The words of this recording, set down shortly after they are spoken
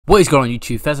What is going on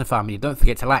YouTube, Fesify family? Don't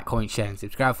forget to like, comment, share and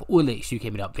subscribe for all the latest UK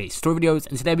media updates, story videos,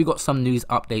 and today we got some news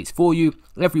updates for you.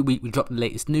 Every week we drop the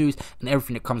latest news and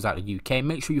everything that comes out of the UK.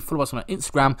 Make sure you follow us on our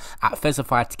Instagram at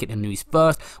Fesify to get the news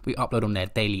first. We upload on there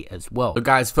daily as well. So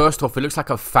guys, first off, it looks like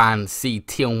a fan see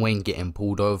Tion Wayne getting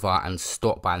pulled over and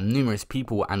stopped by numerous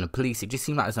people and the police. It just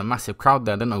seemed like there's a massive crowd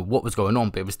there. I don't know what was going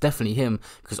on, but it was definitely him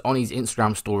because on his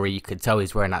Instagram story you could tell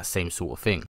he's wearing that same sort of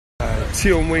thing.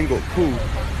 Tion Wayne got pulled.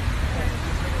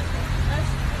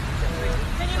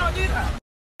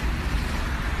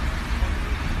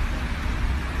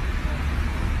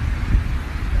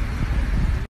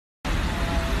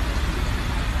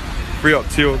 Free up,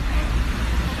 Tion.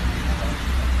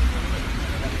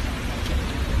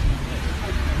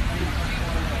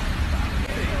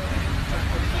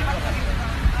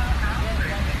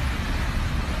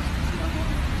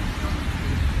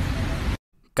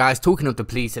 Guys, talking of the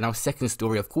police, in our second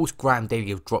story, of course, GRM Daily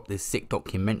have dropped this sick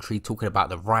documentary talking about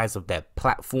the rise of their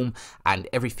platform and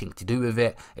everything to do with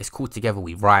it. It's called Together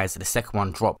We Rise. The second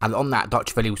one dropped, and on that,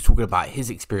 dutchavelli was talking about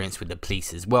his experience with the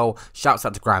police as well. Shouts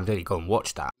out to GRM Daily, go and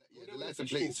watch that.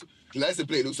 The license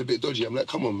plate looks a bit dodgy. I'm like,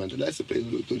 come on, man, the license plate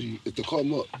looks dodgy. Is the car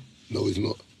not? No, it's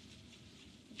not.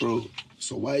 Bro,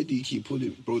 so why do you keep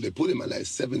pulling? Bro, they pulled him at like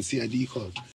 7 CID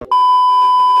cards.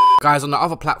 Guys, on the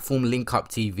other platform,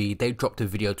 LinkUpTV, they dropped a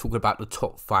video talking about the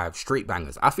top 5 street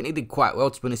bangers. I think they did quite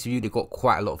well, to be honest with you. They got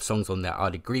quite a lot of songs on there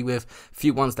I'd agree with. A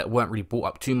few ones that weren't really brought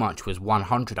up too much was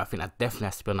 100. I think that definitely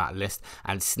has to be on that list.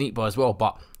 And sneakbo as well,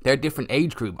 but they're a different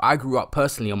age group. I grew up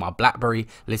personally on my BlackBerry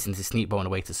listening to sneakbo on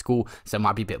the way to school, so it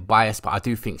might be a bit biased, but I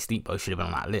do think sneakbo should have been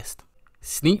on that list.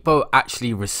 sneakbo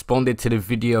actually responded to the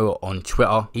video on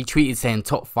Twitter. He tweeted saying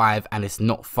top 5 and it's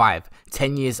not 5.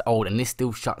 10 years old and this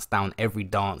still shuts down every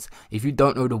dance. If you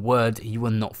don't know the word, you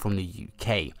are not from the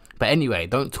UK. But anyway,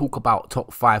 don't talk about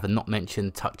top 5 and not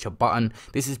mention Touch a Button.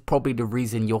 This is probably the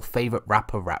reason your favorite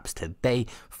rapper raps today.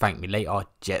 Thank me later,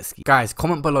 Jetski. Guys,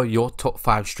 comment below your top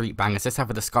 5 street bangers. Let's have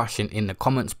a discussion in the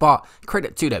comments, but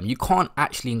credit to them. You can't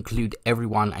actually include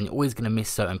everyone and you're always going to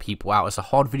miss certain people out. It's a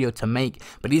hard video to make,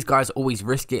 but these guys always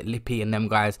risk it. Lippy and them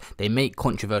guys, they make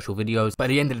controversial videos, but at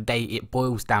the end of the day, it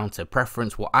boils down to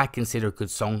preference. What I consider a good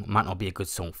song might not be a good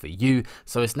song for you,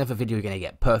 so it's never a video you're going to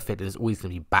get perfect. There's always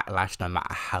going to be backlash no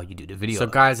matter how you do the video. So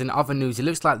guys, in other news, it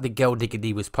looks like the girl Digga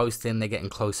D was posting. They're getting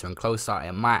closer and closer.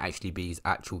 It might actually be his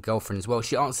actual girlfriend as well.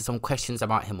 She answered some questions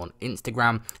about him on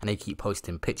Instagram and they keep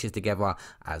posting pictures together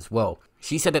as well.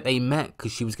 She said that they met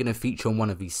because she was going to feature on one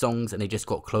of his songs and they just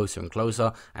got closer and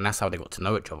closer, and that's how they got to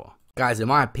know each other. Guys, in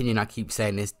my opinion, I keep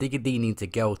saying this, Digga D needs a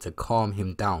girl to calm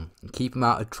him down and keep him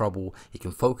out of trouble. He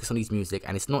can focus on his music,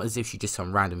 and it's not as if she's just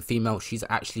some random female. She's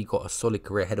actually got a solid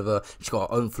career ahead of her. She's got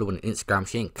her own following on Instagram.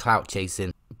 She ain't clout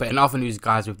chasing. But in other news,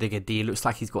 guys, with Digga D, it looks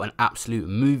like he's got an absolute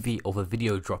movie of a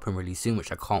video dropping really soon,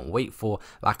 which I can't wait for.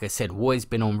 Like I said, War's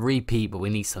been on repeat, but we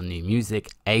need some new music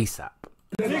ASAP.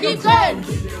 Keep going!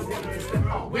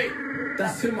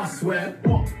 That's him, I swear.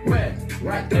 Where?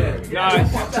 Right there.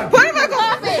 Nice. Put him back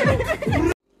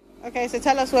laughing! Okay, so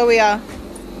tell us where we are.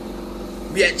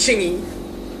 We at Chingy,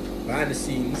 behind the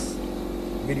scenes,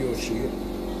 video shoot.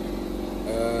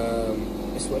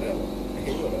 It's whatever.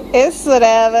 It's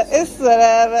whatever. It's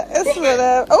whatever. It's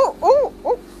whatever. Oh, oh,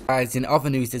 oh. Guys, in other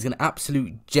news, there's an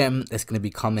absolute gem that's going to be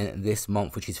coming this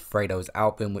month, which is Fredo's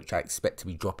album, which I expect to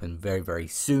be dropping very, very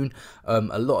soon.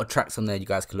 A lot of tracks on there you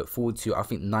guys can look forward to. I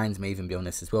think Nines may even be on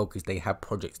this as well because they have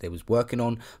projects they was working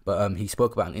on. But he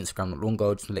spoke about on Instagram not long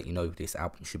ago, just to let you know this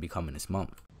album should be coming this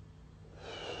month.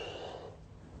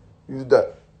 Who's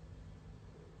that?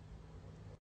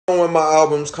 When my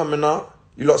album's coming out,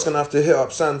 you lot's going to have to hit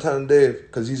up Santan Dave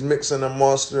because he's mixing and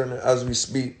mastering it as we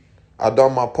speak. I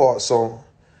done my part, so...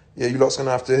 yeah, you lot's gonna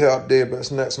have to hit up there, but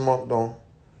it's next month though.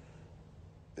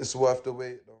 It's worth the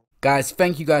wait though. Guys,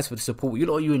 thank you guys for the support. You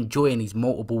lot, are you enjoying these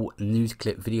multiple news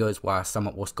clip videos where I sum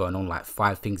up what's going on, like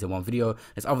 5 things in one video?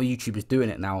 There's other YouTubers doing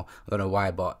it now. I don't know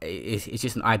why, but it's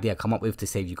just an idea I come up with to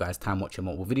save you guys time watching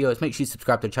multiple videos. Make sure you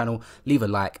subscribe to the channel, leave a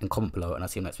like and comment below, and I'll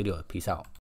see you in the next video. Peace out.